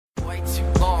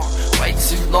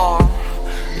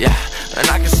And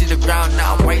I can see the ground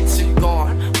now, way too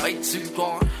gone, way too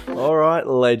gone. All right,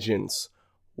 legends.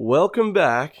 Welcome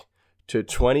back to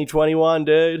 2021,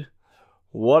 dude.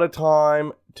 What a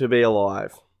time to be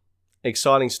alive.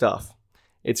 Exciting stuff.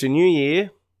 It's a new year,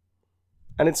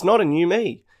 and it's not a new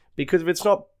me. Because if it's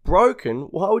not broken,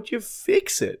 why would you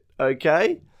fix it,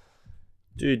 okay?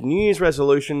 Dude, New Year's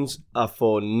resolutions are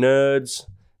for nerds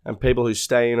and people who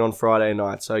stay in on Friday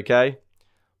nights, okay?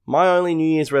 My only New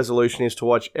Year's resolution is to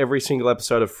watch every single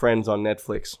episode of Friends on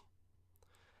Netflix.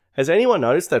 Has anyone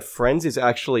noticed that Friends is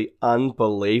actually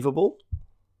unbelievable?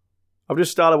 I've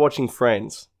just started watching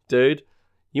Friends. Dude,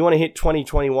 you want to hit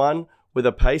 2021 with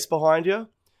a pace behind you?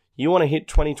 You want to hit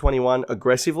 2021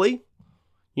 aggressively?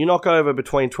 You knock over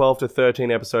between 12 to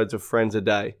 13 episodes of Friends a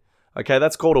day. Okay,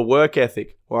 that's called a work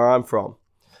ethic where I'm from.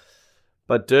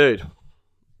 But dude,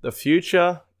 the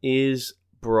future is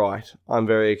bright. I'm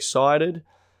very excited.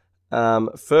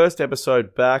 First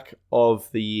episode back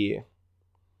of the year.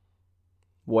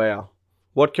 Wow.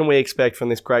 What can we expect from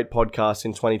this great podcast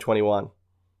in 2021?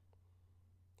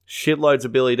 Shitloads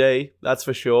of Billy D, that's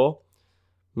for sure.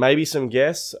 Maybe some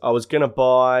guests. I was going to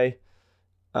buy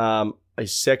a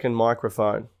second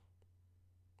microphone.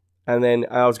 And then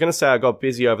I was going to say I got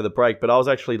busy over the break, but I was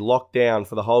actually locked down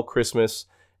for the whole Christmas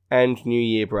and New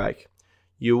Year break.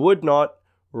 You would not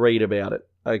read about it,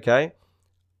 okay?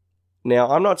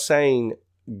 Now, I'm not saying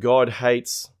God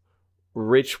hates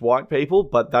rich white people,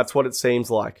 but that's what it seems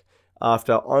like.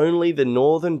 After only the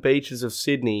northern beaches of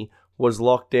Sydney was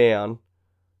locked down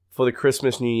for the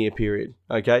Christmas New Year period,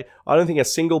 okay? I don't think a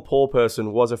single poor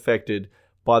person was affected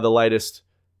by the latest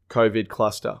COVID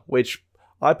cluster, which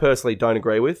I personally don't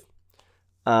agree with.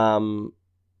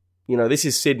 This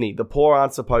is Sydney. The poor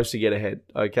aren't supposed to get ahead,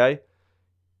 okay?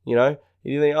 You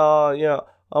think, oh, yeah,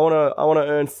 I want to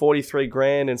earn 43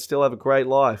 grand and still have a great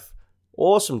life.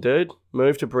 Awesome, dude.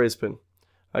 Move to Brisbane,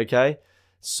 okay?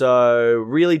 So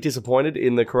really disappointed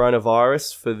in the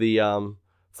coronavirus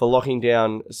for locking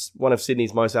down one of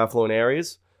Sydney's most affluent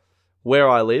areas, where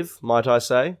I live, might I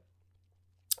say.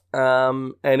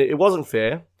 And it wasn't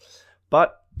fair,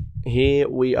 but here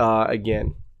we are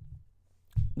again.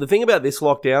 The thing about this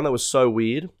lockdown that was so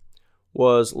weird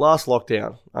was last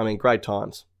lockdown. I mean, great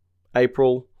times.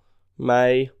 April,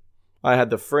 May, I had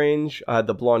the fringe, I had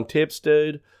the blonde tips,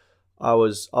 dude. I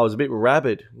was a bit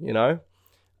rabid,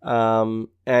 and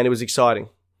it was exciting.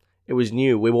 It was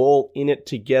new. We were all in it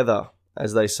together,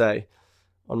 as they say,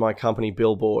 on my company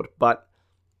billboard. But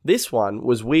this one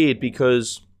was weird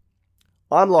because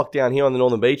I'm locked down here on the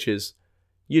Northern Beaches.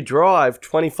 You drive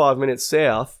 25 minutes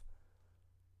south,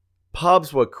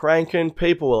 pubs were cranking,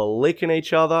 people were licking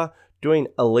each other, doing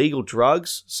illegal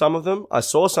drugs, some of them. I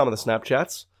saw some of the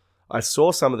Snapchats.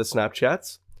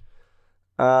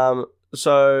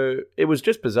 So it was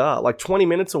just bizarre. Like 20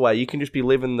 minutes away, you can just be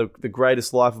living the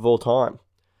greatest life of all time.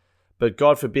 But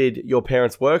God forbid your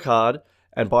parents work hard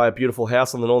and buy a beautiful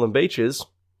house on the Northern Beaches,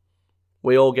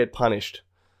 we all get punished.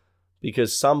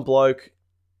 Because some bloke,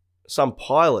 some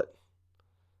pilot,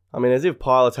 I mean, as if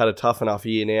pilots had a tough enough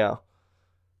year now.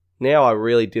 Now I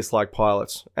really dislike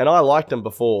pilots. And I liked them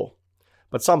before.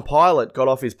 But some pilot got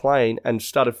off his plane and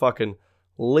started fucking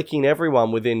licking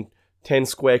everyone within 10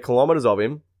 square kilometers of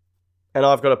him. And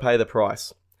I've got to pay the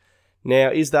price.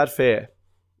 Now, is that fair?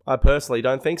 I personally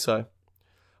don't think so.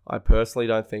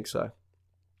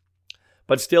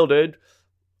 But still, dude,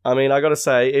 I mean, I got to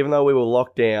say, even though we were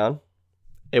locked down,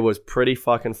 it was pretty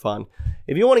fucking fun.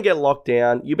 If you want to get locked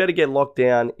down, you better get locked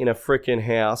down in a freaking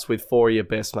house with 4 of your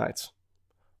best mates.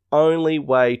 Only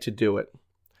way to do it.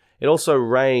 It also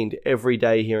rained every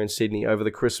day here in Sydney over the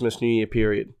Christmas New Year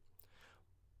period.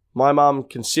 My mum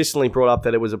consistently brought up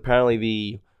that it was apparently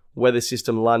the weather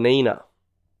system La Nina.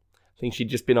 I think she'd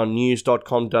just been on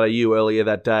news.com.au earlier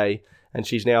that day, and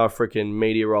she's now a freaking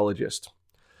meteorologist.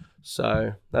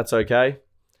 So that's okay.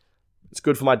 It's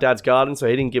good for my dad's garden, so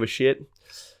he didn't give a shit.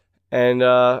 And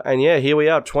yeah, here we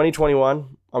are,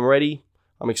 2021. I'm ready.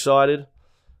 I'm excited.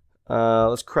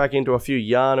 Let's crack into a few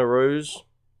yarnaroos.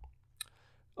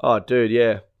 Oh, dude,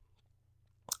 yeah.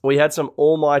 We had some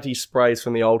almighty sprays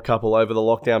from the old couple over the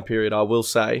lockdown period, I will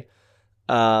say.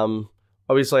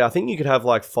 Obviously, I think you could have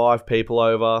like 5 people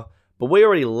over, but we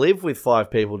already live with 5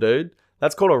 people, dude.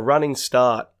 That's called a running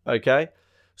start, okay?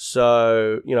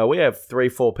 So, we have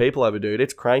 3-4 people over, dude.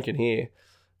 It's cranking here.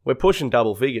 We're pushing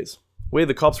double figures. We had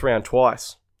the cops around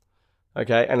twice,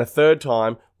 okay? And a third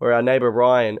time where our neighbor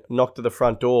Ryan knocked at the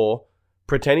front door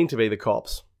pretending to be the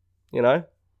cops,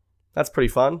 That's pretty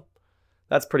fun.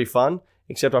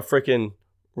 Except I freaking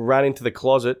ran into the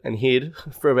closet and hid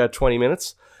for about 20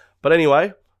 minutes. But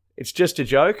anyway, it's just a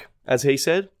joke, as he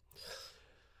said.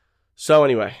 So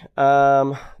anyway,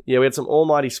 yeah, we had some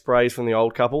almighty sprays from the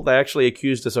old couple. They actually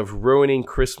accused us of ruining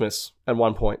Christmas at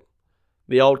one point.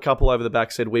 The old couple over the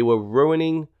back said we were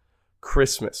ruining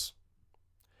Christmas.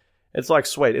 It's like,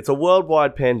 sweet, it's a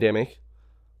worldwide pandemic.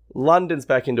 London's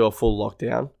back into a full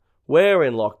lockdown. We're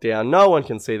in lockdown. No one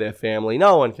can see their family.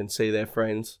 No one can see their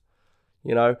friends.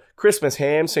 You know, Christmas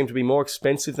ham seemed to be more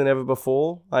expensive than ever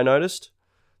before, I noticed.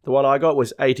 The one I got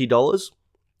was $80.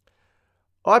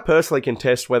 I personally can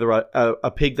test whether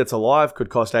a pig that's alive could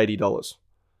cost $80.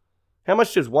 How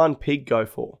much does one pig go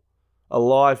for? A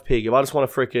live pig. If I just want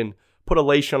to freaking put a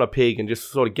leash on a pig and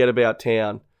just sort of get about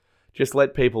town, just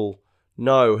let people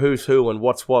know who's who and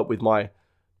what's what with my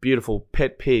beautiful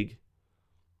pet pig.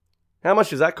 How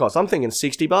much does that cost? I'm thinking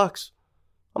 $60.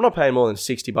 I'm not paying more than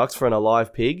 $60 for an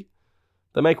alive pig.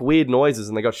 They make weird noises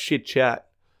and they got shit chat.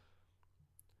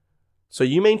 So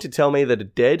you mean to tell me that a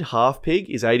dead half pig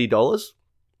is $80?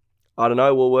 I don't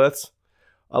know, Woolworths.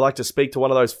 I like to speak to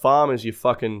one of those farmers you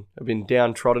fucking have been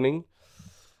downtroddening.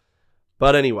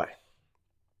 But anyway.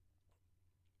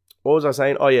 What was I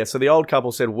saying? Oh yeah, so the old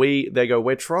couple said they go,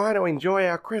 we're trying to enjoy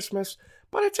our Christmas,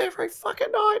 but it's every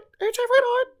fucking night. It's every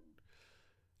night.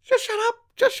 Just shut up.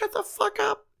 Just shut the fuck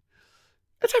up.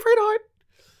 It's every night.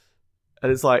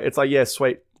 And it's like, yeah,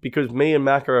 sweet. Because me and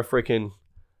Macca are freaking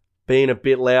being a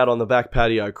bit loud on the back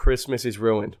patio. Christmas is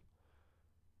ruined.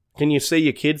 Can you see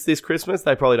your kids this Christmas?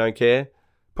 They probably don't care.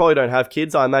 Probably don't have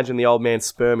kids. I imagine the old man's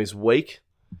sperm is weak.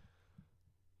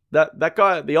 That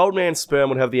guy, the old man's sperm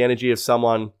would have the energy of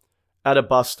someone at a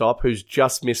bus stop who's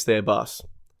just missed their bus.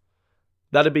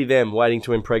 That'd be them waiting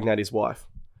to impregnate his wife.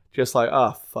 Just like,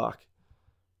 oh, fuck.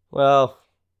 Well,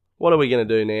 what are we going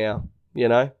to do now? You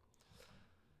know?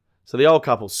 So the old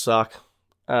couple suck.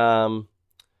 And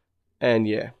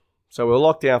yeah. So we were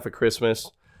locked down for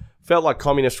Christmas. Felt like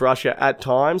communist Russia at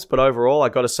times, but overall, I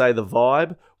got to say the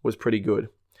vibe was pretty good.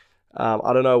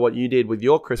 I don't know what you did with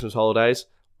your Christmas holidays.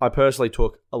 I personally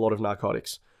took a lot of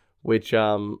narcotics, which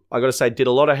I got to say did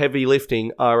a lot of heavy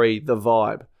lifting, re the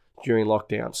vibe, during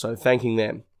lockdown. So thanking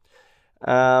them.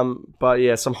 But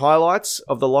yeah, some highlights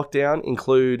of the lockdown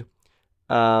include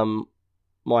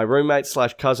my roommate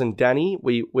 / cousin Danny.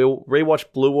 We'll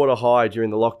rewatch Blue Water High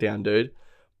during the lockdown, dude.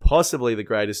 Possibly the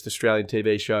greatest Australian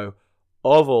TV show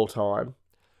of all time.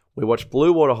 We watched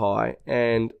Blue Water High,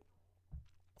 and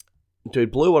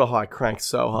dude, Blue Water High cranks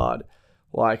so hard.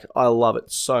 Like, I love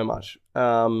it so much.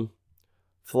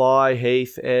 Fly,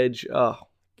 Heath, Edge, oh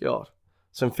god,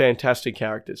 some fantastic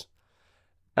characters.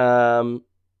 I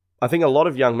think a lot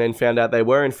of young men found out they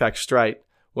were in fact straight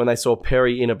when they saw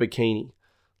Perry in a bikini.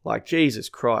 Like, Jesus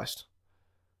Christ.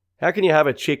 How can you have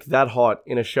a chick that hot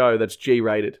in a show that's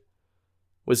G-rated?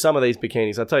 With some of these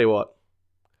bikinis, I tell you what,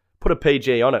 put a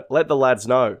PG on it. Let the lads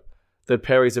know that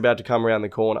Perry's about to come around the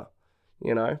corner.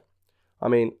 You know? I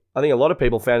mean, I think a lot of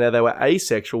people found out they were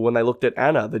asexual when they looked at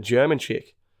Anna, the German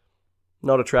chick.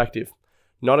 Not attractive.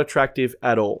 Not attractive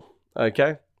at all.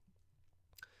 Okay?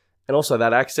 And also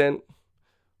that accent.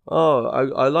 Oh,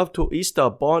 I love to Easter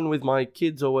bond with my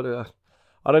kids or whatever.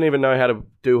 I don't even know how to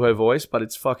do her voice, but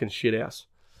it's fucking shithouse.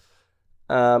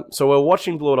 So we're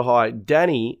watching Blue Water High.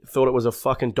 Danny thought it was a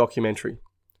fucking documentary.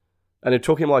 And it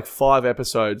took him like 5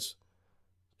 episodes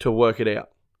to work it out.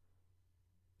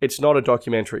 It's not a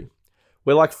documentary.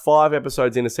 We're like 5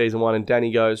 episodes into season 1 and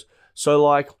Danny goes, so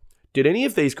like, did any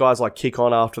of these guys like kick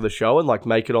on after the show and like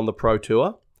make it on the pro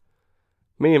tour?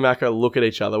 Me and Macca look at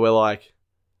each other. We're like,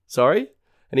 sorry?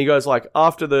 And he goes like,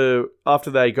 after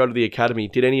they go to the academy,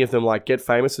 did any of them like get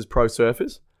famous as pro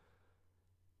surfers?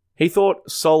 He thought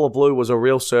Solar Blue was a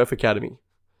real surf academy.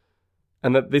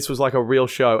 And that this was like a real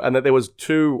show. And that there was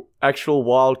 2 actual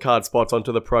wildcard spots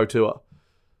onto the pro tour.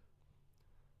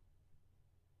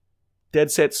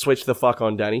 Dead set switch the fuck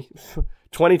on, Danny.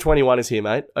 2021 is here,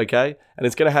 mate, okay? And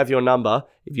it's going to have your number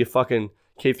if you fucking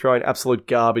keep throwing absolute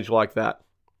garbage like that.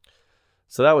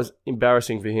 So that was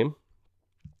embarrassing for him.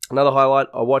 Another highlight,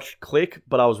 I watched Click,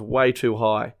 but I was way too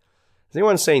high. Has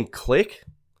anyone seen Click?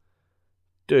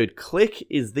 Dude, Click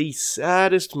is the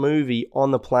saddest movie on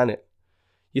the planet.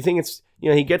 You think it's,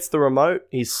 he gets the remote,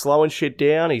 he's slowing shit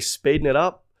down, he's speeding it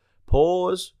up,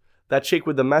 pause, that chick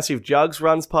with the massive jugs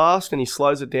runs past and he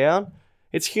slows it down.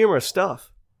 It's humorous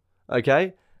stuff,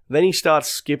 okay? Then he starts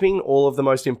skipping all of the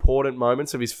most important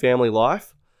moments of his family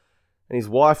life, and his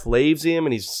wife leaves him,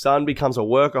 and his son becomes a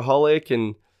workaholic,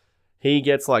 and he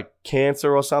gets like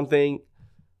cancer or something,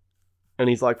 and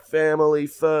he's like, family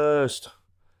first.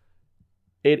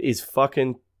 It is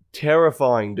fucking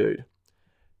terrifying, dude.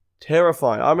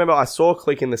 Terrifying. I remember I saw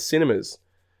Click in the cinemas,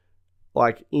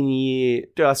 like dude,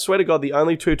 I swear to God, the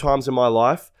only 2 times in my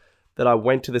life that I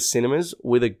went to the cinemas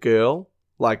with a girl,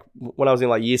 like when I was in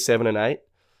like year 7 and 8,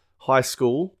 high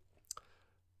school,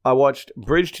 I watched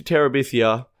Bridge to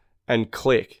Terabithia and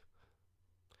Click.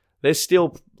 They're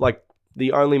still like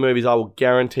the only movies I will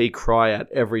guarantee cry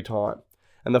at every time.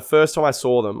 And the first time I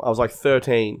saw them, I was like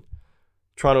 13,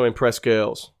 trying to impress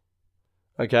girls.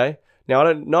 Okay? Now, I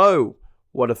don't know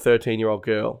what a 13-year-old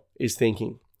girl is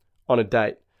thinking on a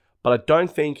date, but I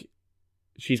don't think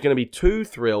she's going to be too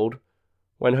thrilled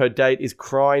when her date is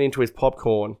crying into his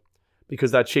popcorn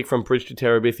because that chick from Bridge to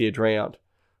Terabithia drowned.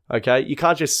 Okay? You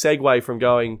can't just segue from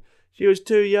going, she was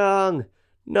too young,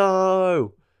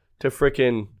 no, to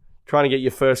frickin' trying to get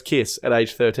your first kiss at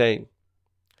age 13.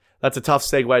 That's a tough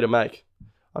segue to make.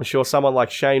 I'm sure someone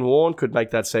like Shane Warne could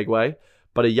make that segue,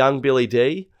 but a young Billy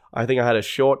D, I think I had a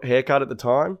short haircut at the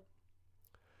time,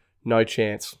 no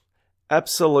chance.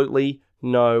 Absolutely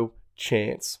no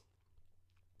chance.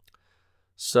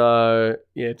 So,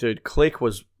 yeah, dude, Click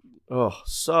was,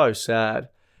 so sad.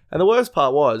 And the worst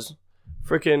part was,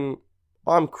 freaking,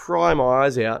 I'm crying my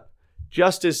eyes out.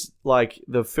 Just as, like,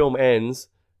 the film ends,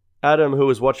 Adam, who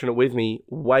was watching it with me,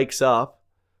 wakes up.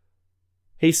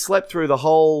 He slept through the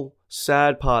whole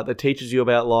sad part that teaches you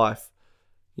about life,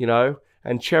 you know,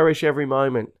 and cherish every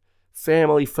moment.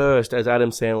 Family first, as Adam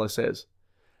Sandler says.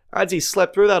 As he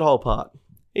slept through that whole part,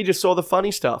 he just saw the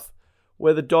funny stuff,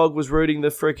 where the dog was rooting the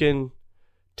frickin'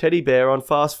 teddy bear on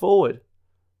fast forward.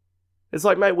 It's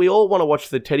like, mate, we all want to watch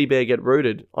the teddy bear get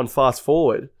rooted on fast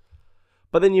forward,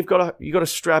 but then you've got to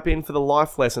strap in for the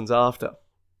life lessons after.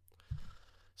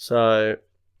 So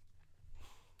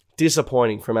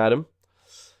disappointing from Adam.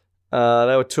 They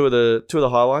were two of the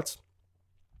highlights.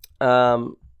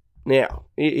 Now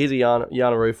here's a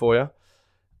Yarnaroo for you.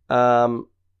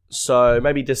 So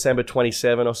maybe December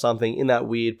 27 or something, in that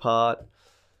weird part.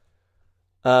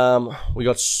 We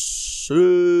got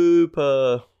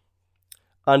super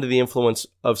under the influence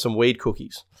of some weed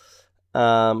cookies.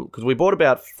 Because we bought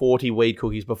about 40 weed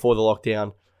cookies before the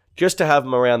lockdown, just to have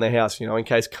them around the house, you know, in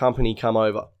case company come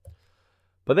over.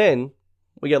 But then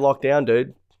we get locked down,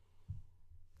 dude.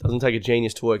 Doesn't take a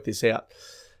genius to work this out.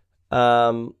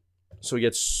 So we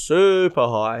get super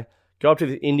high, go up to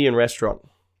the Indian restaurant,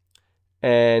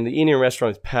 and the Indian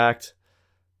restaurant is packed.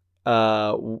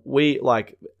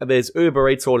 There's Uber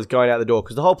Eats orders going out the door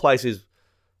because the whole place is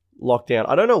locked down.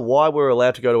 I don't know why we're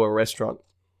allowed to go to a restaurant,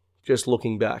 just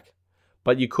looking back.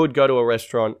 But you could go to a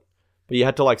restaurant, but you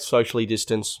had to like socially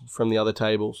distance from the other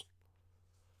tables.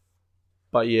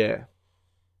 But yeah.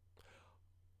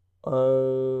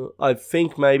 I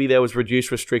think maybe there was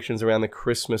reduced restrictions around the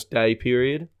Christmas Day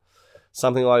period.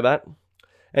 Something like that.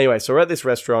 Anyway, so we're at this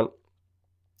restaurant.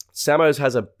 Samo's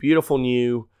has a beautiful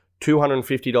new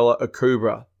 $250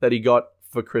 Akubra that he got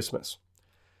for Christmas.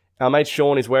 Our mate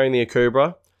Sean is wearing the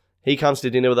Akubra. He comes to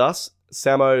dinner with us.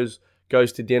 Samo's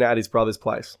goes to dinner at his brother's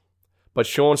place. But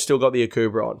Sean's still got the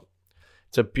Akubra on.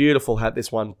 It's a beautiful hat,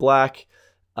 this one. Black.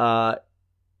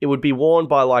 It would be worn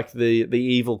by like the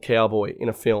evil cowboy in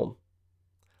a film.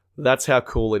 That's how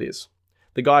cool it is.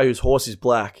 The guy whose horse is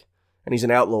black and he's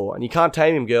an outlaw. And you can't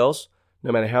tame him, girls,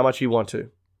 no matter how much you want to.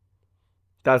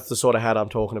 That's the sort of hat I'm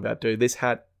talking about, dude. This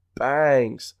hat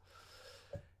bangs.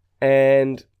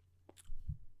 And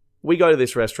we go to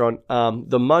this restaurant.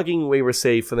 The mugging we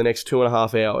receive for the next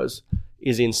 2.5 hours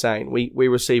is insane. We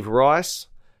receive rice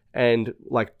and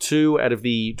like 2 out of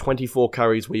the 24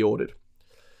 curries we ordered.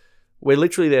 We're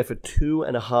literally there for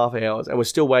 2.5 hours and we're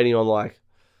still waiting on like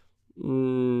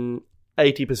 80%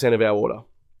 of our order.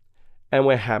 And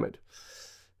we're hammered.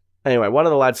 Anyway, one of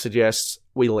the lads suggests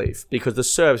we leave because the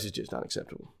service is just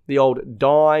unacceptable. The old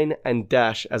dine and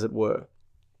dash, as it were.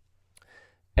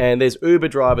 And there's Uber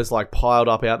drivers like piled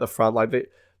up out the front. Like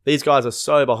these guys are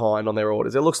so behind on their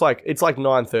orders. It looks like it's like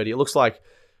 9:30. It looks like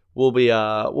we'll be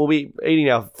eating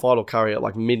our final curry at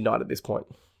like midnight at this point.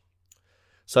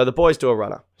 So the boys do a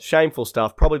runner. Shameful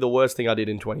stuff. Probably the worst thing I did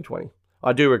in 2020.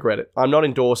 I do regret it. I'm not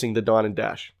endorsing the dine and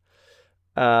dash.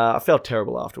 I felt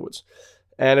terrible afterwards.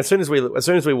 And as soon as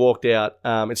we walked out,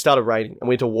 it started raining and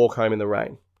we had to walk home in the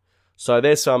rain. So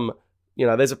there's some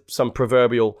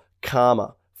proverbial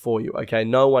karma for you, okay?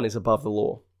 No one is above the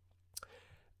law.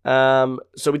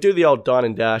 So we do the old dine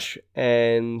and dash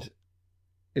and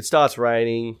it starts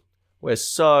raining. We're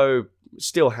so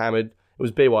still hammered. It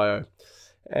was BYO.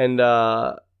 And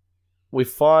we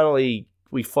finally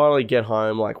get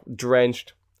home like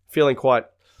drenched, feeling quite,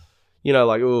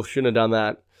 like, oh, shouldn't have done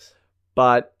that.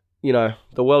 But,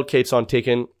 the world keeps on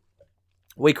ticking.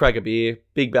 We crack a beer.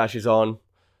 Big Bash is on.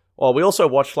 Oh, we also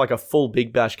watched like a full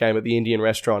Big Bash game at the Indian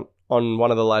restaurant on one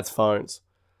of the lads' phones.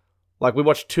 Like we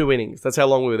watched 2 innings. That's how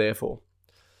long we were there for.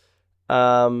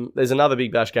 There's another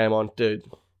Big Bash game on. Dude,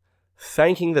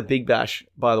 thanking the Big Bash,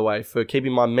 by the way, for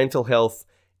keeping my mental health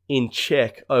in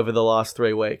check over the last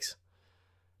 3 weeks.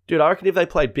 Dude, I reckon if they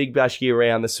played Big Bash year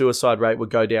round, the suicide rate would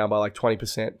go down by like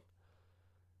 20%.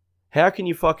 How can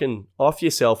you fucking off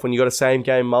yourself when you got a same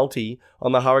game multi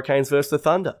on the Hurricanes versus the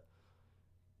Thunder?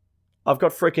 I've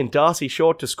got freaking Darcy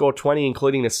Short to score 20,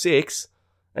 including a 6,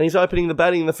 and he's opening the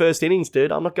batting in the first innings,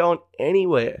 dude. I'm not going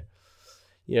anywhere,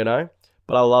 you know?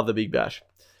 But I love the Big Bash.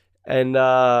 And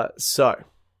so,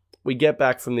 we get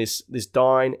back from this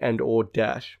dine and or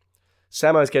dash.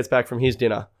 Samos gets back from his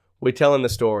dinner. We're telling the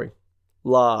story.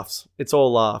 Laughs. It's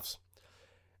all laughs.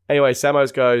 Anyway,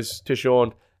 Samos goes to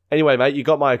Sean, anyway, mate, you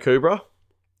got my Akubra?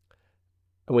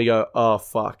 And we go, oh,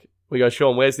 fuck. We go,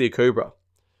 Sean, where's the Akubra?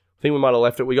 I think we might have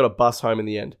left it. We got a bus home in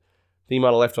the end. I think he might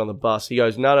have left it on the bus. He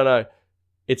goes, no.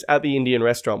 It's at the Indian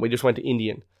restaurant. We just went to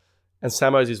Indian. And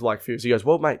Samos is like furious. He goes,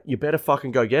 well, mate, you better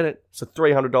fucking go get it. It's a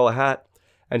 $300 hat.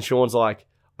 And Sean's like,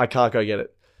 I can't go get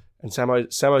it. And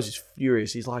Samos is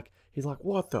furious. He's like,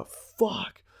 what the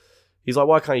fuck? He's like,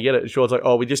 why can't you get it? And Sean's like,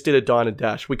 oh, we just did a dine and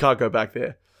dash. We can't go back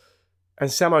there.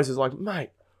 And Samos is like,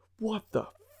 mate, what the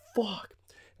fuck?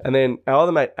 And then our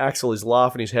other mate, Axel, is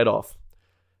laughing his head off.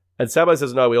 And Samos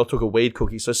says, no, we all took a weed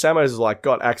cookie. So Samos is like,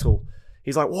 got Axel.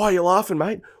 He's like, why are you laughing,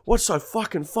 mate? What's so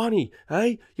fucking funny?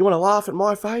 Hey, you want to laugh at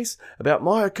my face about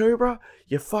my Akubra?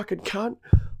 You fucking cunt.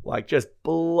 Like, just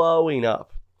blowing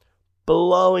up.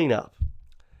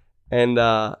 And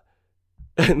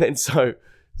then so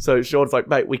Sean's like,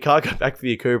 mate, we can't go back for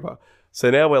the Akubra. So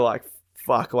now we're like,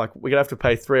 fuck, like, we're going to have to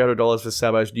pay $300 for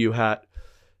Samo's new hat.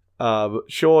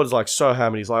 Sean's like so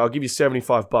hammered. He's like, I'll give you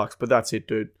 $75, but that's it,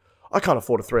 dude. I can't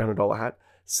afford a $300 hat.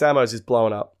 Samos is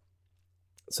blowing up.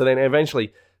 So then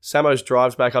eventually, Samos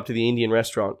drives back up to the Indian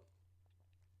restaurant,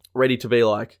 ready to be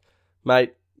like,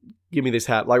 mate, give me this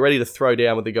hat. Like, ready to throw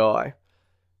down with the guy.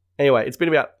 Anyway, it's been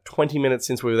about 20 minutes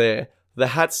since we were there. The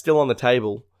hat's still on the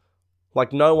table.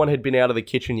 Like, no one had been out of the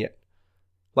kitchen yet.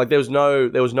 Like, there was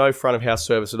no front of house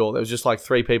service at all. There was just like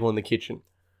 3 people in the kitchen.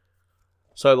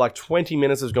 So like 20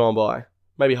 minutes has gone by,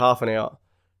 maybe half an hour.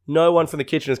 No one from the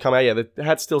kitchen has come out yet. The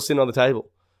hat's still sitting on the table.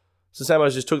 So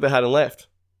Samos just took the hat and left.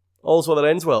 All's well that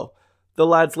ends well. The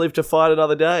lads live to fight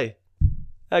another day.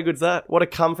 How good's that? What a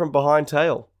come from behind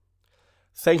tale.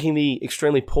 Thanking the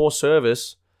extremely poor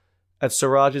service at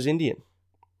Siraj's Indian.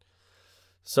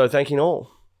 So thanking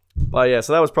all. But yeah,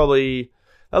 so that was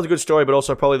a good story, but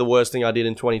also probably the worst thing I did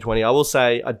in 2020. I will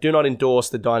say I do not endorse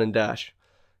the dine and dash.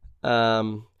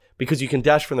 Because you can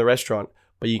dash from the restaurant,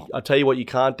 but I'll tell you what you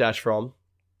can't dash from,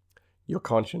 your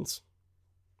conscience.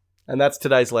 And that's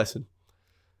today's lesson.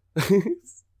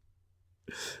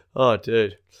 Oh,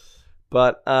 dude.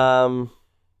 But,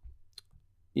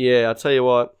 yeah, I'll tell you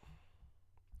what.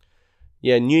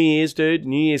 Yeah, New Year's, dude.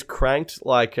 New Year's cranked.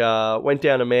 Like, went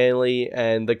down to Manly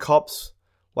and the cops,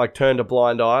 like, turned a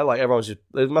blind eye. Like, everyone's just,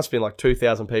 there must have been like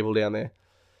 2,000 people down there.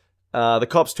 The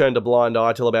cops turned a blind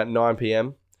eye till about 9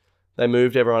 p.m. They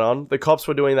moved everyone on. The cops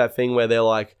were doing that thing where they're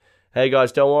like, hey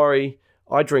guys, don't worry.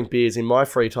 I drink beers in my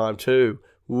free time too.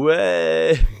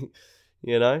 Way,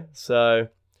 you know? So,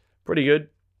 pretty good.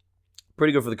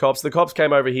 Pretty good for the cops. The cops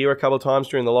came over here a couple of times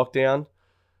during the lockdown.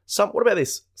 What about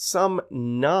this? Some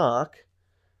narc.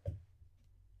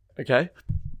 Okay.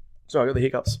 Sorry, I got the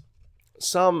hiccups.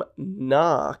 Some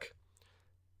narc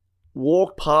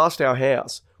walked past our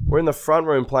house. We're in the front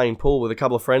room playing pool with a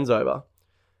couple of friends over.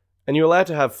 And you're allowed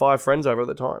to have 5 friends over at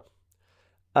the time.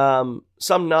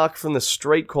 Some narc from the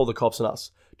street called the cops on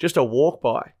us. Just a walk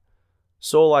by.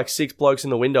 Saw like 6 blokes in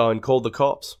the window and called the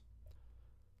cops.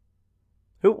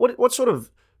 What sort of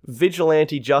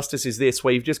vigilante justice is this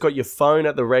where you've just got your phone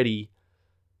at the ready,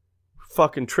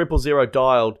 fucking 000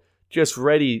 dialed, just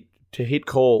ready to hit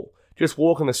call, just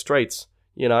walk on the streets,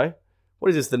 you know? What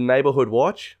is this, the neighborhood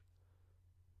watch?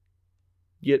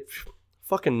 Yet,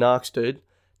 fucking narcs, dude.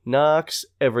 Narcs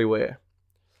everywhere.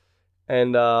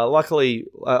 And luckily,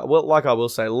 like I will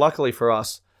say, luckily for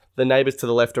us, the neighbours to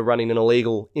the left are running an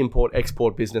illegal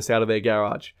import-export business out of their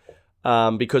garage.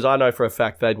 Because I know for a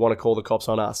fact they'd want to call the cops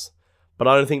on us. But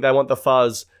I don't think they want the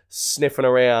fuzz sniffing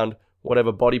around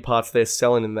whatever body parts they're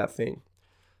selling in that thing.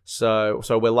 So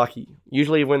we're lucky.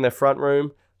 Usually we're in the front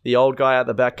room, the old guy out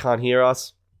the back can't hear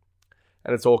us,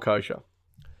 and it's all kosher.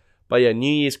 But yeah,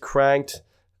 New Year's cranked.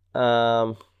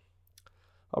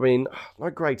 I mean, no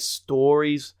great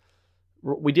stories.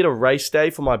 We did a race day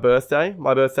for my birthday.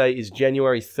 My birthday is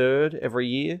January 3rd every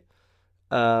year.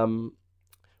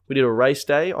 We did a race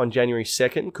day on January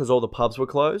 2nd because all the pubs were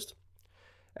closed.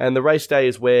 And the race day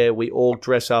is where we all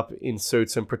dress up in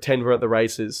suits and pretend we're at the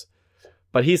races.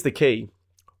 But here's the key.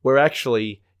 We're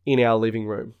actually in our living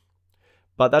room.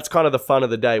 But that's kind of the fun of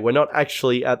the day. We're not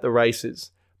actually at the races,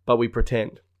 but we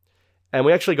pretend. And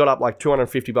we actually got up like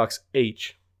 $250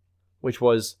 each, which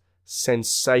was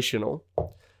sensational.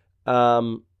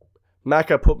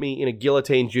 Maka put me in a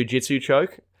guillotine jiu-jitsu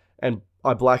choke and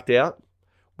I blacked out,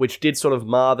 which did sort of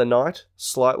mar the night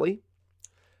slightly.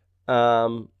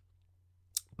 But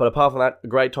apart from that, a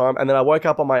great time. And then I woke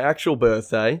up on my actual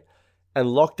birthday and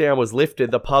lockdown was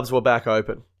lifted. The pubs were back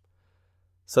open.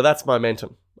 So that's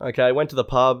momentum. Okay, went to the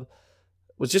pub.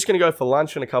 Was just going to go for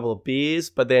lunch and a couple of beers.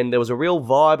 But then there was a real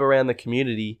vibe around the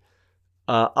community,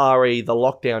 re the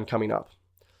lockdown coming up.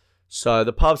 So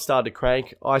the pub started to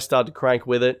crank. I started to crank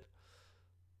with it.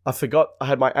 I forgot I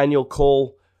had my annual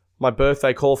call, my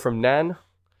birthday call from Nan.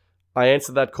 I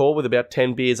answered that call with about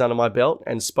 10 beers under my belt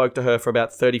and spoke to her for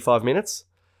about 35 minutes.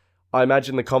 I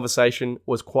imagine the conversation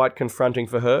was quite confronting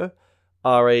for her,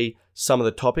 re some of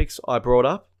the topics I brought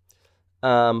up.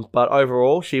 But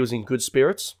overall, she was in good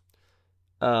spirits.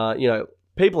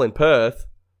 People in Perth,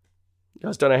 you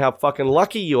guys don't know how fucking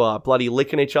lucky you are, bloody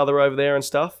licking each other over there and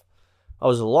stuff. I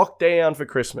was locked down for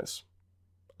Christmas.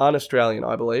 Un-Australian,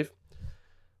 I believe.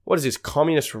 What is this,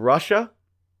 communist Russia?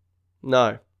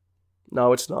 No,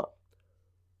 it's not.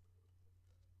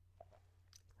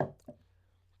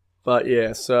 But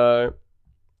yeah, so...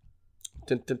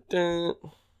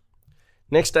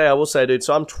 Next day, I will say, dude,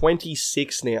 so I'm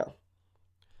 26 now.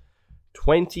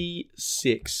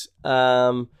 26.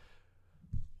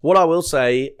 What I will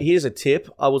say, here's a tip.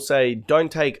 I will say,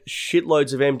 don't take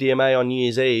shitloads of MDMA on New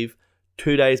Year's Eve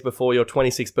 2 days before your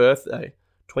 26th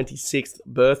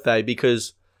birthday,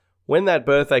 because when that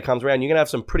birthday comes around, you're going to have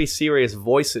some pretty serious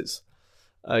voices,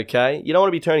 okay? You don't want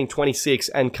to be turning 26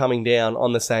 and coming down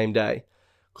on the same day,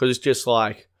 because it's just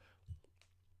like,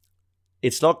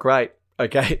 it's not great,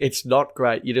 okay? It's not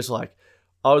great. You're just like,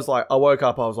 I woke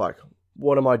up, I was like,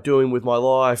 what am I doing with my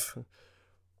life?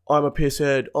 I'm a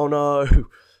pisshead. Oh no,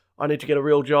 I need to get a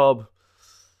real job.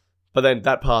 But then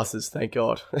that passes, thank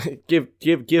God.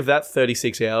 give that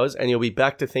 36 hours and you'll be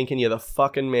back to thinking you're the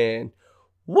fucking man.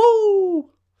 Woo!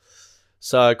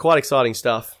 So quite exciting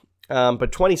stuff.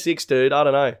 But 26, dude, I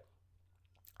don't know.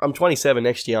 I'm 27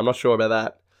 next year. I'm not sure about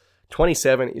that.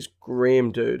 27 is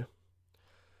grim, dude.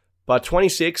 But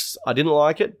 26, I didn't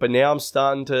like it, but now I'm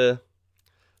starting to...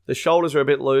 The shoulders are a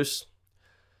bit loose.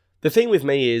 The thing with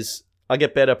me is I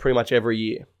get better pretty much every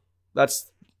year.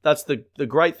 That's the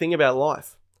great thing about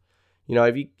life. You know,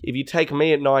 if you take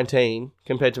me at 19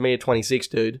 compared to me at 26,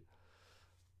 dude,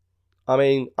 I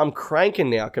mean, I'm cranking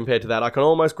now compared to that. I can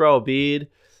almost grow a beard.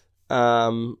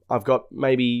 I've got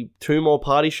maybe 2 more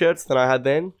party shirts than I had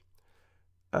then.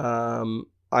 I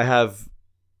have,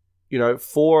 4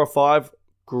 or 5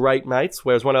 great mates,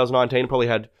 whereas when I was 19, I probably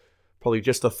had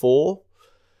just the 4.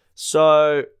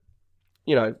 So,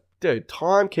 dude,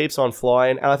 time keeps on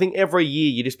flying. And I think every year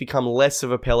you just become less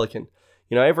of a pelican.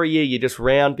 Every year you just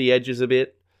round the edges a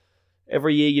bit.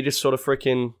 Every year you just sort of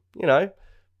freaking,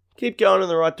 keep going in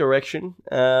the right direction.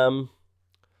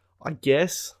 I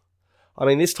guess. I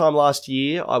mean, this time last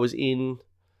year I was in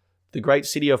the great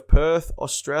city of Perth,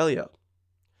 Australia.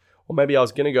 Or maybe I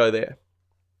was going to go there.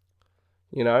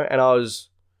 And I was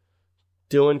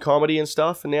doing comedy and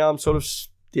stuff. And now I'm sort of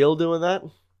still doing that.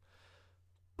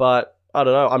 But I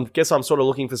don't know. I guess I'm sort of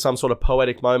looking for some sort of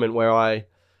poetic moment where I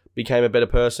became a better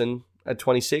person at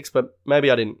 26, but maybe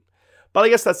I didn't. But I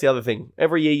guess that's the other thing.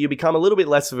 Every year you become a little bit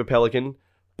less of a pelican,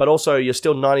 but also you're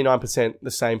still 99%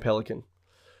 the same pelican.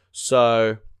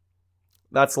 So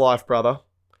that's life, brother.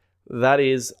 That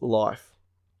is life.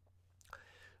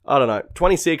 I don't know.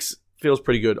 26 feels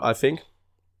pretty good, I think.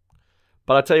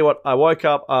 But I tell you what, I woke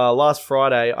up last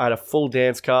Friday. I had a full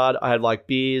dance card. I had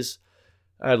beers.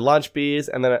 I had lunch beers,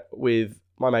 and then with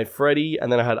my mate Freddie,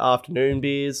 and then I had afternoon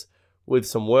beers with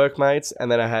some workmates,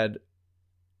 and then I had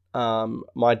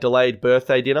my delayed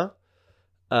birthday dinner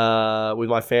with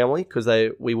my family because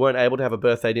we weren't able to have a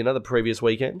birthday dinner the previous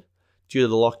weekend due to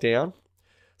the lockdown.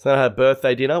 So then I had a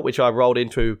birthday dinner, which I rolled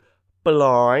into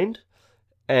blind,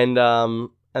 and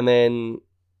then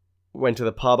went to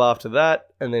the pub after that,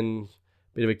 and then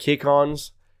a bit of a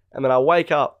kick-ons, and then I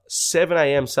wake up 7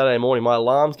 a.m. Saturday morning, my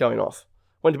alarm's going off.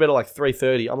 Went to bed at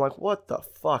 3:30. I'm like, what the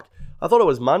fuck? I thought it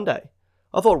was Monday.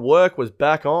 I thought work was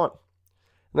back on.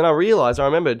 And then I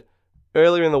remembered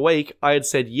earlier in the week, I had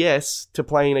said yes to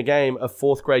playing a game of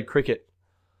 4th grade cricket.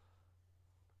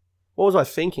 What was I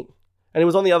thinking? And it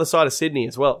was on the other side of Sydney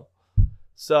as well.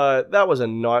 So that was a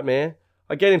nightmare.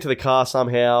 I get into the car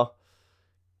somehow,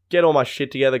 get all my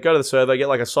shit together, go to the servo, get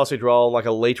a sausage roll,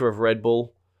 a litre of Red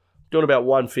Bull. Doing about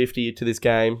 150 to this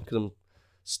game because I'm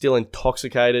still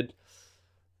intoxicated.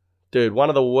 Dude, one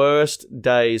of the worst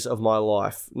days of my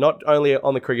life. Not only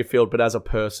on the cricket field, but as a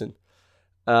person.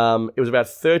 It was about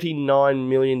 39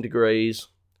 million degrees.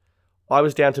 I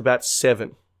was down to about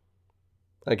 7.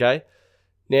 Okay?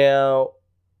 Now,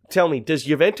 tell me, does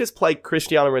Juventus play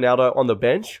Cristiano Ronaldo on the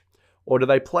bench, or do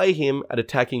they play him at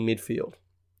attacking midfield?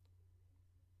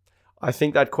 I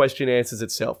think that question answers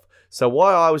itself. So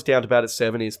why I was down to about at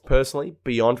 7 is personally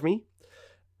beyond me.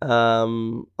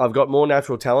 I've got more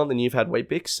natural talent than you've had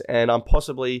Weet-Bix, and I'm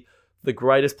possibly the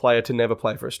greatest player to never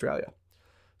play for Australia.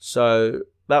 So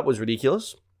that was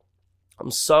ridiculous. I'm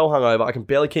so hungover, I can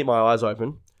barely keep my eyes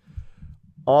open.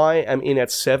 I am in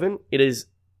at 7. It is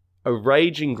a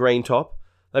raging green top.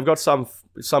 They've got some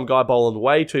guy bowling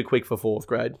way too quick for 4th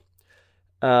grade.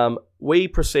 We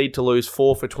proceed to lose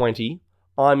 4 for 20.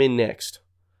 I'm in next.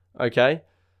 Okay?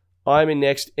 I'm in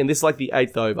next, and this is like the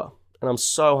 8th over. And I'm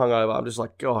so hungover. I'm just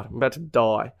like, God, I'm about to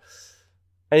die.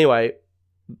 Anyway,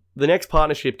 the next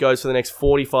partnership goes for the next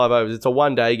 45 overs. It's a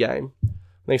one-day game.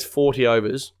 The next 40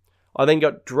 overs. I then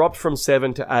got dropped from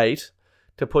 7 to 8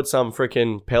 to put some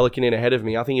freaking pelican in ahead of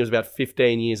me. I think he was about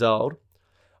 15 years old.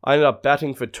 I ended up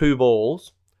batting for 2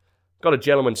 balls. Got a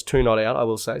gentleman's 2 not out, I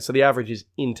will say. So the average is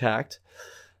intact.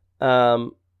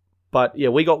 But yeah,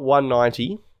 we got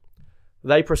 190.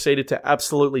 They proceeded to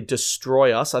absolutely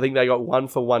destroy us. I think they got 1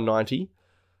 for 190,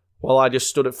 while I just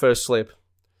stood at first slip,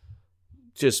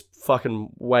 just fucking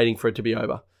waiting for it to be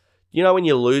over. You know when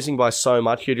you're losing by so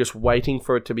much, you're just waiting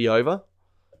for it to be over?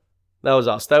 That was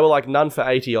us. They were like none for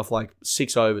 80 off like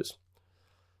 6 overs.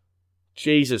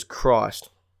 Jesus Christ.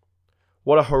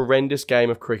 What a horrendous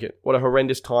game of cricket. What a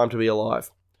horrendous time to be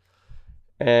alive.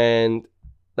 And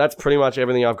that's pretty much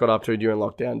everything I've got up to during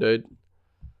lockdown, dude.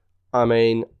 I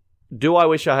mean, do I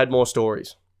wish I had more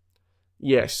stories?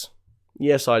 Yes.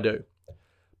 Yes, I do.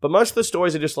 But most of the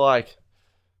stories are just like,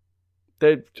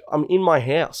 I'm in my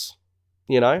house.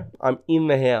 You know? I'm in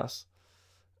the house.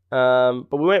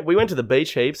 But we went to the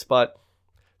beach heaps, but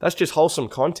that's just wholesome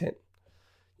content.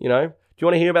 You know? Do you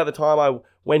want to hear about the time I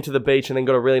went to the beach and then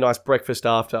got a really nice breakfast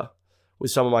after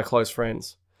with some of my close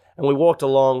friends? And we walked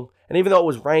along, and even though it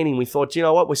was raining, we thought, you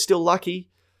know what? We're still lucky.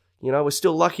 You know, we're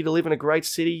still lucky to live in a great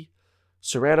city,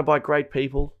 surrounded by great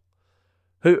people.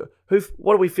 What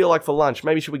do we feel like for lunch?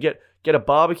 Maybe should we get a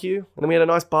barbecue? And then we had a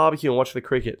nice barbecue and watched the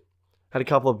cricket. Had a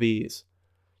couple of beers.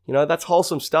 You know, that's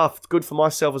wholesome stuff. It's good for my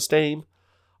self-esteem.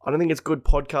 I don't think it's good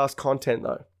podcast content,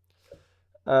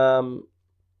 though.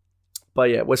 But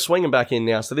yeah, we're swinging back in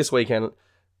now. So this weekend,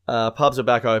 pubs are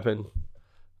back open.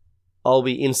 I'll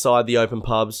be inside the open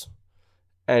pubs.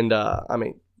 And,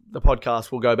 the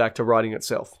podcast will go back to writing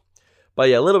itself. But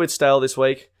yeah, a little bit stale this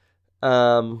week.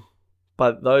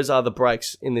 But those are the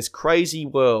breaks in this crazy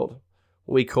world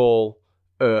we call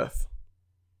Earth.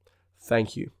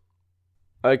 Thank you.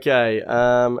 Okay,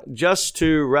 just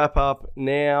to wrap up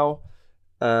now,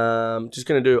 just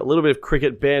going to do a little bit of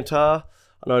cricket banter.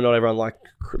 I know not everyone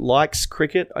likes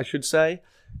cricket, I should say.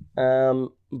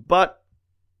 But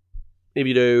if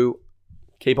you do,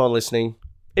 keep on listening.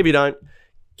 If you don't,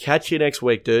 catch you next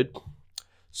week, dude.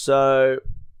 So,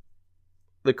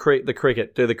 the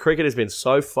cricket. Dude, the cricket has been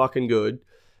so fucking good.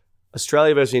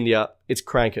 Australia versus India, it's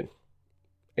cranking.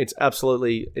 It's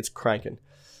cranking.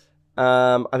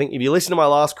 I think if you listen to my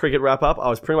last cricket wrap-up, I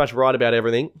was pretty much right about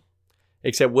everything,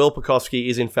 except Will Pucovski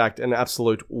is, in fact, an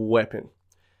absolute weapon.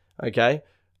 Okay?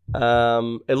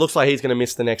 It looks like he's going to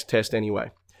miss the next test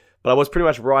anyway. But I was pretty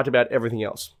much right about everything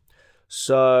else.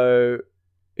 So,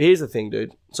 here's the thing,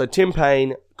 dude. So, Tim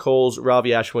Payne calls Ravi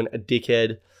Ashwin a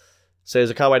dickhead.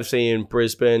 Says, I can't wait to see you in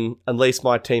Brisbane. At least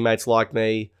my teammates like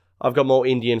me. I've got more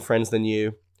Indian friends than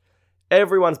you.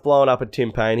 Everyone's blowing up at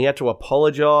Tim Payne. He had to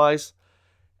apologise.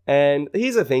 And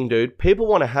here's the thing, dude. People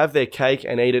want to have their cake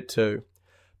and eat it too.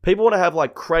 People want to have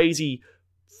like crazy,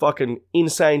 fucking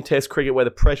insane test cricket where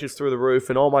the pressure's through the roof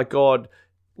and oh my God,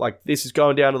 like this is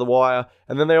going down to the wire.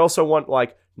 And then they also want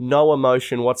like no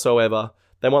emotion whatsoever.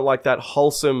 They want like that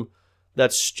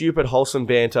stupid wholesome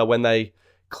banter when they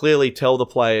clearly tell the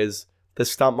players the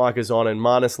stump mic is on and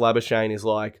Marnus Labuschagne is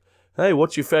like, hey,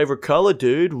 what's your favourite colour,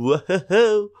 dude?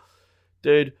 Whoa.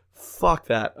 Dude, fuck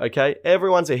that, okay?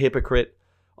 Everyone's a hypocrite.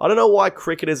 I don't know why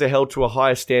cricketers are held to a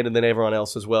higher standard than everyone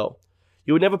else as well.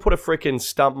 You would never put a freaking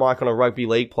stump mic on a rugby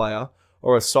league player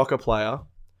or a soccer player,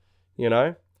 you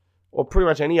know? Or pretty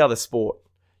much any other sport.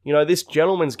 You know, this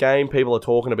gentleman's game people are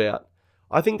talking about.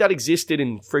 I think that existed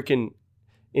in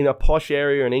a posh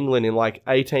area in England in like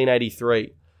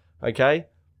 1883, okay?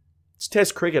 It's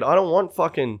test cricket. I don't want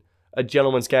fucking a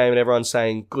gentleman's game and everyone's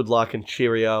saying good luck and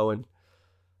cheerio and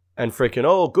freaking,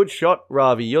 oh, good shot,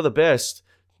 Ravi, you're the best.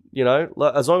 You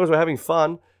know, as long as we're having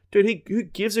fun, Dude, who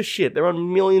gives a shit? They're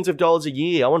on millions of dollars a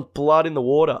year. I want blood in the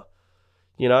water.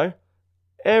 You know?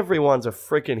 Everyone's a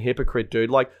freaking hypocrite, dude.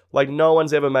 Like no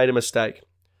one's ever made a mistake.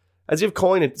 As if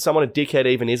calling someone a dickhead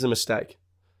even is a mistake.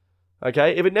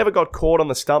 Okay? If it never got caught on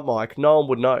the stump mic, no one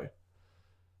would know.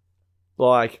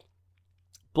 Like,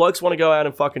 blokes want to go out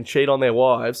and fucking cheat on their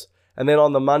wives, and then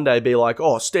on the Monday be like,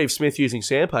 oh, Steve Smith using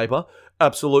sandpaper,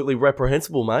 absolutely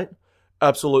reprehensible, mate.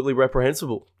 Absolutely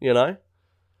reprehensible, you know?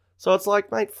 So it's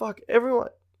like, mate, fuck, everyone,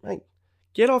 mate,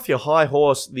 get off your high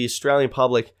horse, the Australian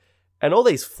public, and all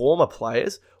these former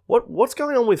players. What's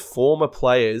going on with former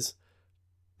players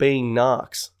being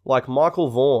narcs? Like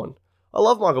Michael Vaughan. I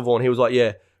love Michael Vaughan. He was like,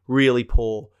 yeah, really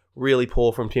poor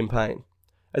from Tim Payne.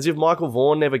 As if Michael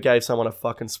Vaughan never gave someone a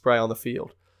fucking spray on the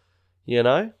field. You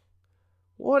know?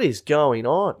 What is going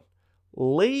on?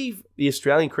 Leave the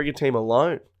Australian cricket team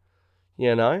alone.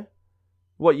 You know?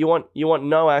 What, you want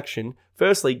no action?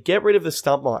 Firstly, get rid of the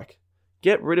stump mic.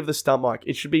 Get rid of the stump mic.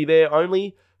 It should be there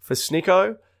only for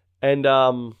Snicko, and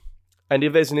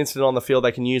if there's an incident on the field,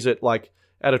 they can use it like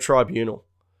at a tribunal.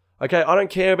 Okay, I don't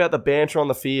care about the banter on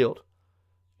the field.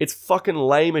 It's fucking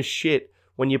lame as shit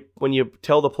when you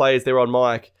tell the players they're on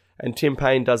mic and Tim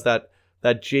Payne does that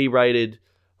G-rated,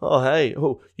 oh hey,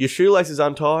 your shoelace is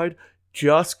untied.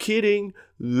 Just kidding.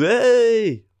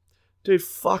 Hey. Dude,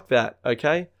 fuck that,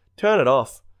 okay? Turn it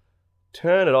off.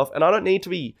 Turn it off. And we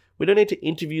don't need to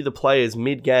interview the players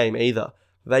mid-game either.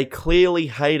 They clearly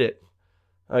hate it.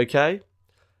 Okay?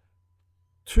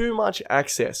 Too much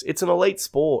access. It's an elite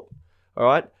sport.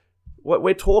 Alright?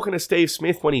 We're talking to Steve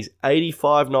Smith when he's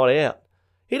 85 not out.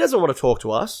 He doesn't want to talk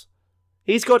to us.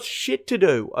 He's got shit to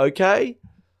do, okay?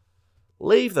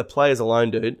 Leave the players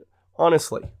alone, dude.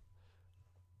 Honestly.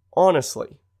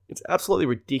 It's absolutely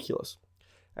ridiculous.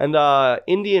 And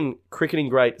Indian cricketing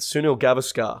great Sunil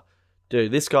Gavaskar.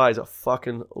 Dude, this guy is a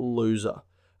fucking loser.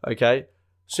 Okay?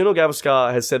 Sunil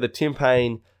Gavaskar has said that Tim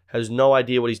Payne has no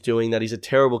idea what he's doing, that he's a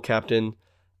terrible captain,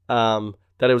 that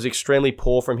it was extremely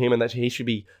poor from him and that he should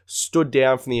be stood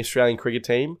down from the Australian cricket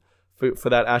team for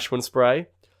that Ashwin spray.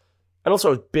 And also,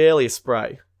 it was barely a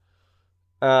spray.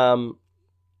 And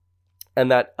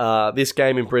that this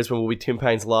game in Brisbane will be Tim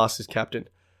Payne's last as captain.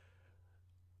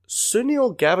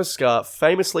 Sunil Gavaskar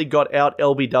famously got out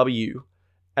LBW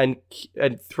and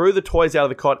threw the toys out of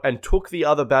the cot and took the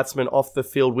other batsman off the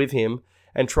field with him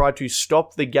and tried to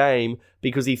stop the game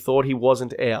because he thought he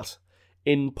wasn't out.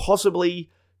 In possibly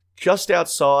just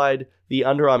outside the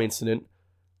underarm incident,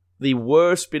 the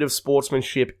worst bit of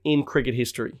sportsmanship in cricket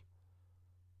history.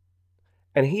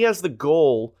 And he has the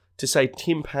gall to say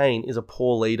Tim Payne is a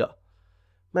poor leader.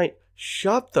 Mate,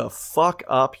 shut the fuck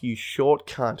up, you short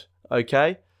cunt,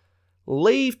 okay?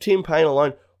 Leave Tim Payne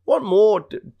alone. What more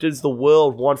does the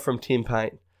world want from Tim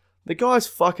Payne? The guy's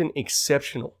fucking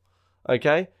exceptional,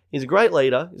 okay? He's a great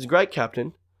leader. He's a great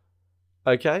captain,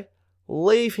 okay?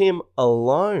 Leave him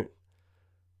alone.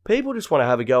 People just want to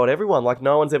have a go at everyone like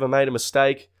no one's ever made a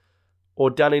mistake or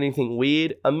done anything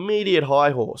weird. Immediate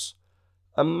high horse,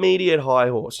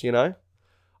 you know?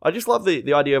 I just love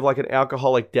the idea of like an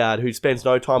alcoholic dad who spends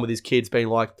no time with his kids being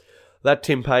like, that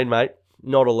Tim Payne, mate,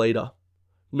 not a leader.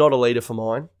 Not a leader for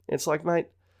mine. It's like, mate,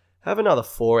 have another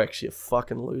 4X, you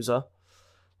fucking loser.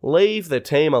 Leave the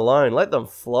team alone. Let them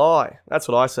fly. That's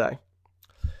what I say.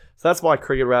 So that's my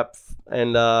cricket wrap. And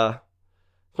it's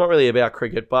not really about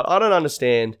cricket, but I don't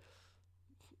understand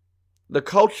the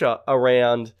culture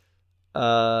around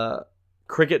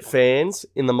cricket fans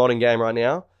in the modern game right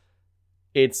now.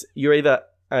 You're either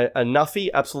a nuffy,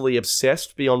 absolutely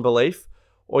obsessed beyond belief,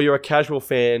 or you're a casual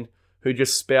fan who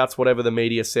just spouts whatever the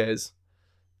media says.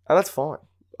 And that's fine.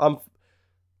 Both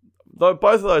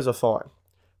of those are fine.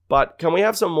 But can we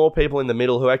have some more people in the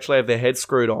middle who actually have their heads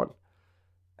screwed on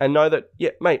and know that,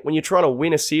 yeah, mate, when you're trying to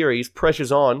win a series,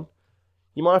 pressure's on,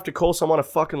 you might have to call someone a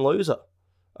fucking loser,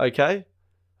 okay?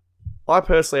 I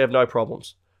personally have no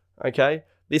problems, okay?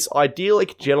 This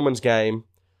idyllic gentleman's game,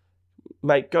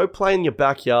 mate, go play in your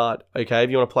backyard, okay, if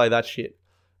you want to play that shit.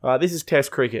 This is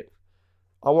Test cricket.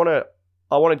 I want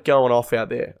it going off out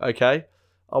there, okay?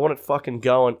 I want it fucking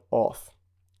going off.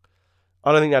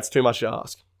 I don't think that's too much to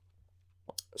ask.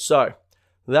 So,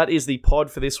 that is the pod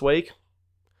for this week.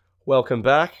 Welcome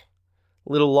back.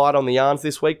 A little light on the yarns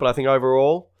this week, but I think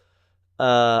overall,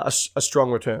 a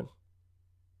strong return.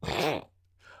 I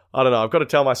don't know. I've got to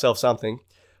tell myself something.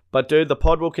 But, dude, the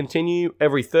pod will continue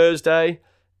every Thursday.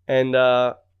 And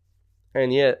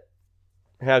yeah,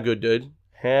 how good, dude?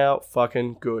 How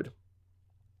fucking good.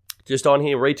 Just on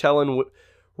here retelling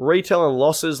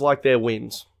losses like they're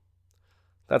wins.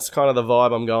 That's kind of the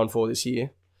vibe I'm going for this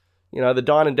year. You know, the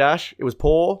Dine and Dash, it was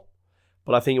poor,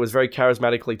 but I think it was very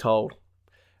charismatically told.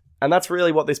 And that's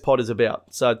really what this pod is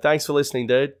about. So thanks for listening,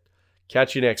 dude.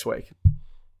 Catch you next week.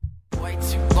 Way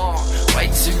too long, way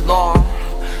too long.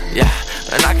 Yeah,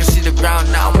 and I can see the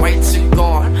ground now. I'm way too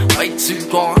gone, way too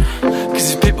gone.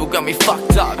 Cause these people got me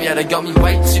fucked up. Yeah, they got me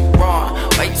way too wrong,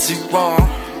 way too wrong.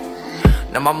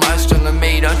 Now my mind's telling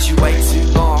me, don't you wait too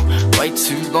long, way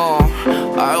too long.